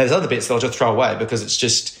saying. And there's other bits that I'll just throw away because it's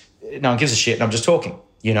just, no one gives a shit and I'm just talking,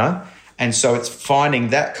 you know? And so it's finding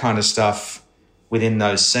that kind of stuff within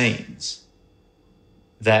those scenes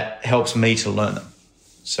that helps me to learn them.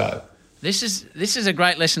 So This is a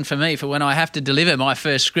great lesson for me for when I have to deliver my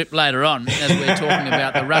first script later on, as we're talking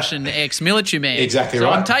about the Russian ex-military man. Exactly so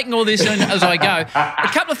right. I'm taking all this in as I go. A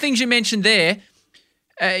couple of things you mentioned there.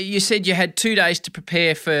 You said you had 2 days to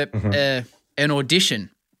prepare for an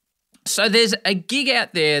audition. So there's a gig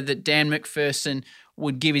out there that Dan MacPherson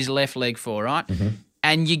would give his left leg for, right? Mm-hmm.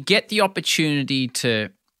 And you get the opportunity to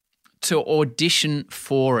audition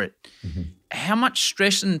for it. Mm-hmm. How much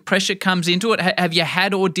stress and pressure comes into it? Have you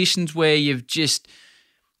had auditions where you've just...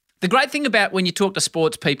 The great thing about when you talk to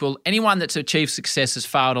sports people, anyone that's achieved success has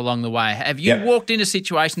failed along the way. Have you walked into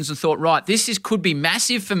situations and thought, right, this could be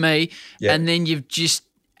massive for me, and then you've just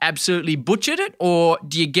absolutely butchered it? Or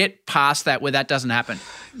do you get past that where that doesn't happen?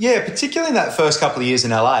 Yeah, particularly in that first couple of years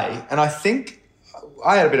in LA. And I think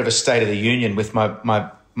I had a bit of a state of the union with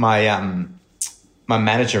my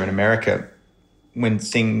manager in America when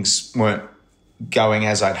things weren't going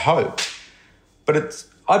as I'd hoped. But it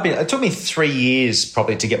took me 3 years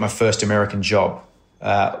probably to get my first American job,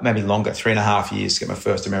 maybe longer, 3.5 years to get my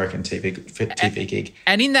first American TV gig.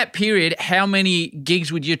 And in that period, how many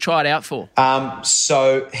gigs would you try it out for?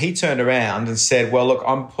 So he turned around and said, well, look,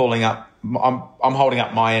 I'm holding up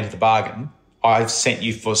my end of the bargain. I've sent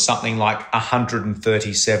you for something like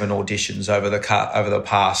 137 auditions over the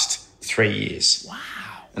past 3 years. Wow.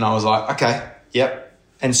 And I was like, okay, yep.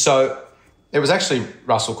 And so it was actually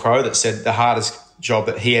Russell Crowe that said the hardest job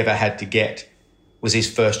that he ever had to get was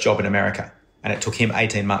his first job in America. And it took him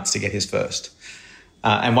 18 months to get his first.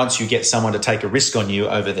 And once you get someone to take a risk on you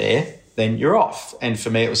over there, then you're off. And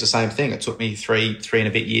for me, it was the same thing. It took me three and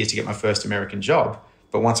a bit years to get my first American job.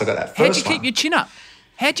 But once I got that first one... How'd you keep your chin up?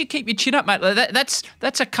 How'd you keep your chin up, mate?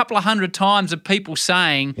 That's a couple of hundred times of people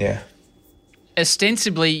saying,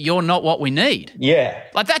 ostensibly, you're not what we need. Yeah.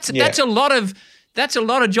 Like that's a lot of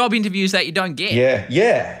job interviews that you don't get.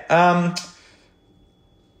 Yeah.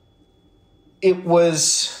 It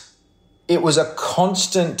was a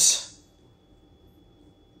constant...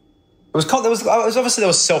 There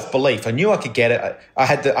was self-belief. I knew I could get it. I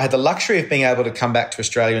had the luxury of being able to come back to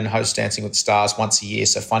Australia and host Dancing with the Stars once a year,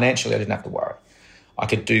 so financially I didn't have to worry. I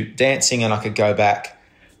could do dancing and I could go back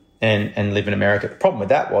and live in America. The problem with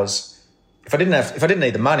that was if I didn't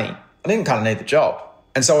need the money, I didn't kind of need the job.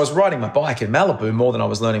 And so I was riding my bike in Malibu more than I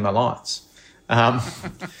was learning my lines,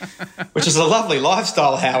 which is a lovely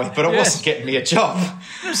lifestyle, Howie, but it wasn't getting me a job.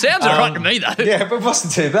 It sounds all right to me, though. Yeah, but it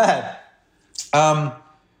wasn't too bad.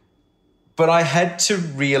 But I had to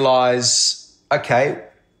realise, okay,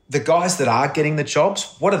 the guys that are getting the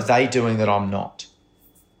jobs, what are they doing that I'm not?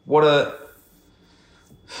 What's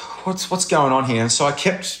going on here? And so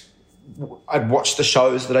I'd watch the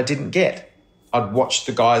shows that I didn't get. I'd watch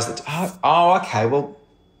the guys that, okay, well,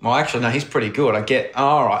 actually, no, he's pretty good.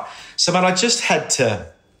 All right. So, man, I just had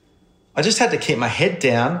to keep my head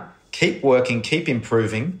down, keep working, keep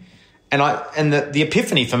improving. And the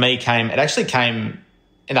epiphany for me came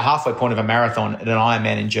in the halfway point of a marathon at an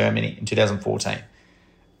Ironman in Germany in 2014.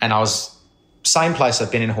 And I was same place I'd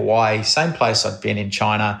been in Hawaii, same place I'd been in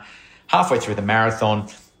China, halfway through the marathon,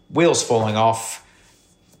 wheels falling off,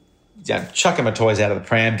 chucking my toys out of the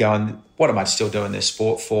pram going, what am I still doing this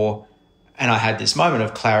sport for? And I had this moment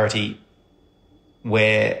of clarity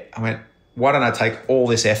where I went, why don't I take all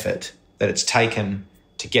this effort that it's taken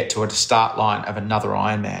to get to a start line of another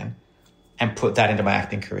Ironman and put that into my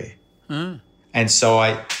acting career? And so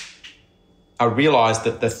I realised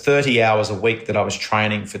that the 30 hours a week that I was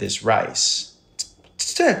training for this race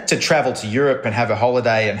to travel to Europe and have a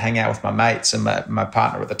holiday and hang out with my mates and my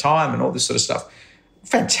partner at the time and all this sort of stuff,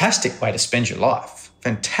 fantastic way to spend your life,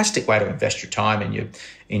 fantastic way to invest your time in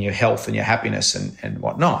your health and your happiness and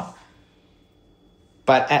whatnot.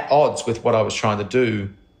 But at odds with what I was trying to do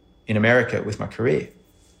in America with my career.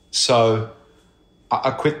 So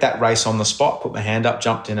I quit that race on the spot, put my hand up,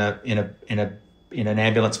 jumped in an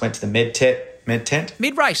ambulance, went to the med tent.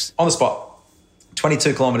 Mid-race? On the spot.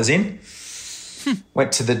 22 kilometres in.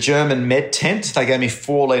 Went to the German med tent. They gave me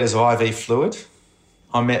 4 litres of IV fluid.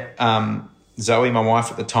 I met Zoe, my wife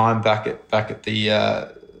at the time, back at the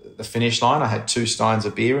finish line. I had 2 steins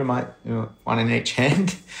of beer in one in each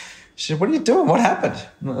hand. She said, "What are you doing? What happened?"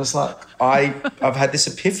 And I was like, I've had this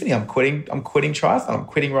epiphany. I'm quitting triathlon. I'm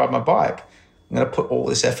quitting riding my bike. I'm going to put all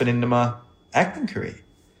this effort into my acting career.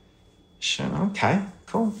 She said, okay,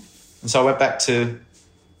 cool. And so I went back to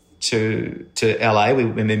LA. We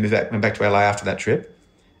went back to LA after that trip,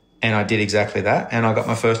 and I did exactly that. And I got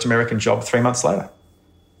my first American job 3 months later.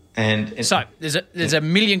 And so there's a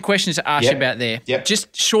million questions to ask you about there. Yep.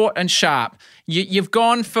 Just short and sharp. You've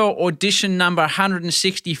gone for audition number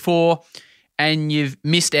 164 and you've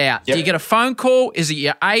missed out. Yep. Do you get a phone call? Is it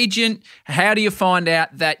your agent? How do you find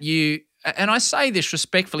out that you... And I say this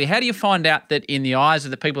respectfully. How do you find out that in the eyes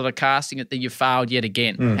of the people that are casting it that you failed yet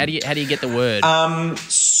again? How do you get the word?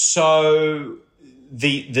 So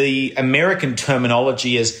the American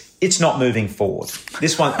terminology is it's not moving forward.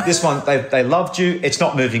 This one they loved you. It's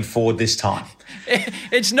not moving forward this time.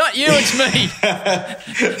 It's not you, it's me.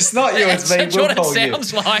 It's not you, it's me. That's we'll what it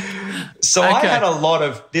sounds like. So I had a lot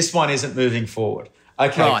of this one isn't moving forward.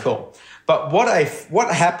 Okay, right. Cool. But what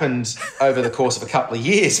happened over the course of a couple of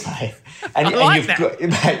years, mate?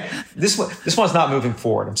 This one's not moving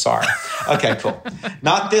forward. I'm sorry. Okay, cool.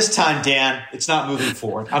 Not this time, Dan. It's not moving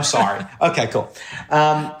forward. I'm sorry. Okay, cool.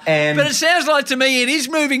 But it sounds like to me it is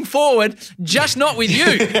moving forward, just not with you.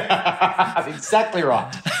 Exactly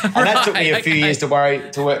right. And that took me a few years to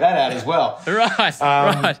work that out as well. Right.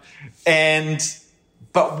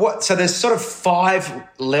 So there's sort of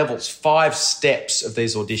 5 levels, 5 steps of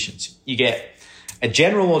these auditions. You get a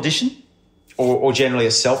general audition or generally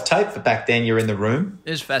a self-tape, but back then you're in the room.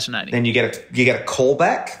 It's fascinating. Then you get a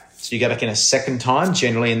callback. So you get like in a second time,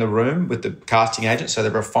 generally in the room with the casting agent. So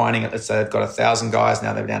they're refining it. Let's say they've got 1,000 guys.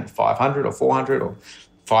 Now they're down to 500 or 400 or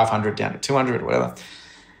 500 down to 200 or whatever.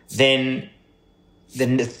 Then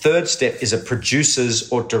Then the third step is a producers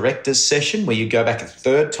or directors session where you go back a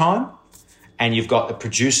third time and you've got the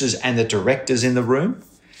producers and the directors in the room.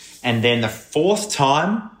 And then the fourth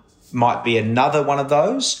time might be another one of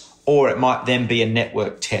those, or it might then be a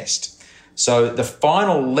network test. So the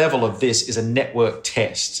final level of this is a network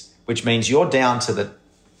test, which means you're down to the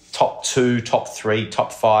top 2, top 3,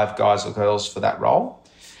 top 5 guys or girls for that role.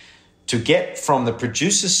 To get from the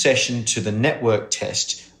producer's session to the network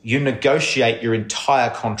test, you negotiate your entire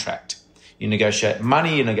contract. You negotiate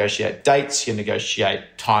money, you negotiate dates, you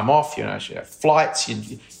negotiate time off, you negotiate flights,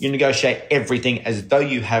 you negotiate everything as though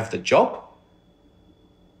you have the job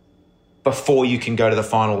before you can go to the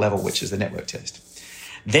final level, which is the network test.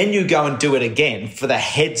 Then you go and do it again for the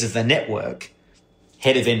heads of the network,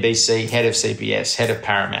 head of NBC, head of CBS, head of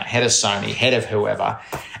Paramount, head of Sony, head of whoever,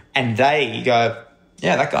 and they go,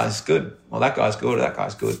 yeah, that guy's good, or that guy's good, or that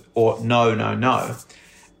guy's good, or no.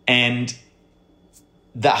 And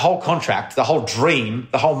that whole contract, the whole dream,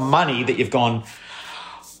 the whole money that you've gone,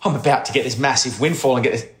 I'm about to get this massive windfall and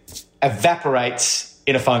get this, evaporates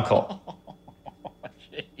in a phone call.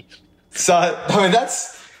 So, I mean,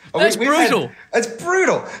 that's brutal. It's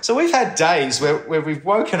brutal. So we've had days where we've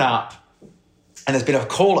woken up and there's been a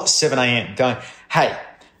call at 7 a.m. going, hey,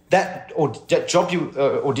 that job you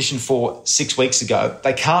auditioned for 6 weeks ago,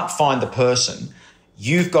 they can't find the person.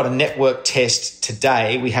 You've got a network test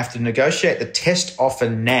today. We have to negotiate the test offer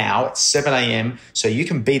now at 7 a.m. so you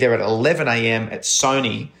can be there at 11 a.m. at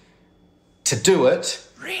Sony to do it.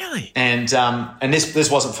 Really? And this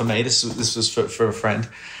wasn't for me. This was for a friend.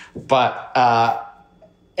 But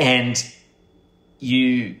and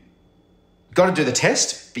you got to do the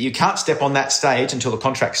test, but you can't step on that stage until the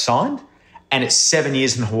contract's signed, and it's 7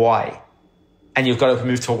 years in Hawaii, and you've got to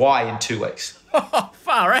move to Hawaii in 2 weeks.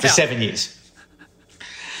 Far out. For 7 years.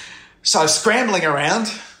 So scrambling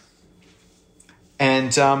around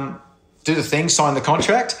and do the thing, sign the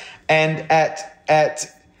contract, and at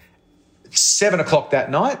 7 o'clock that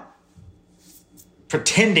night,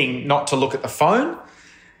 pretending not to look at the phone,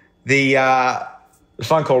 the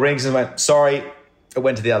phone call rings and went, sorry, it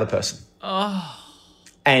went to the other person. Oh.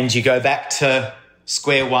 And you go back to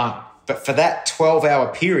square one. But for that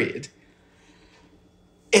 12-hour period,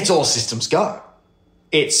 it's all systems go.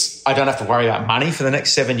 I don't have to worry about money for the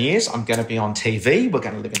next 7 years. I'm going to be on TV. We're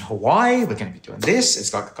going to live in Hawaii. We're going to be doing this.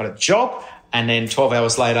 It's like I've got a job. And then 12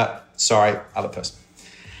 hours later, sorry, other person.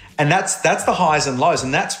 And that's the highs and lows.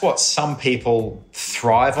 And that's what some people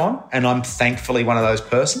thrive on. And I'm thankfully one of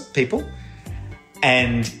those people.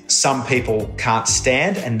 And some people can't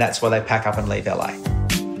stand. And that's why they pack up and leave LA.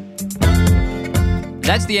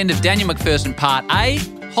 That's the end of Daniel MacPherson Part A.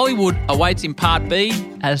 Hollywood awaits in Part B,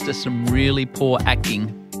 as does some really poor acting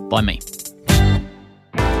by me.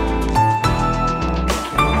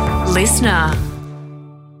 Listener.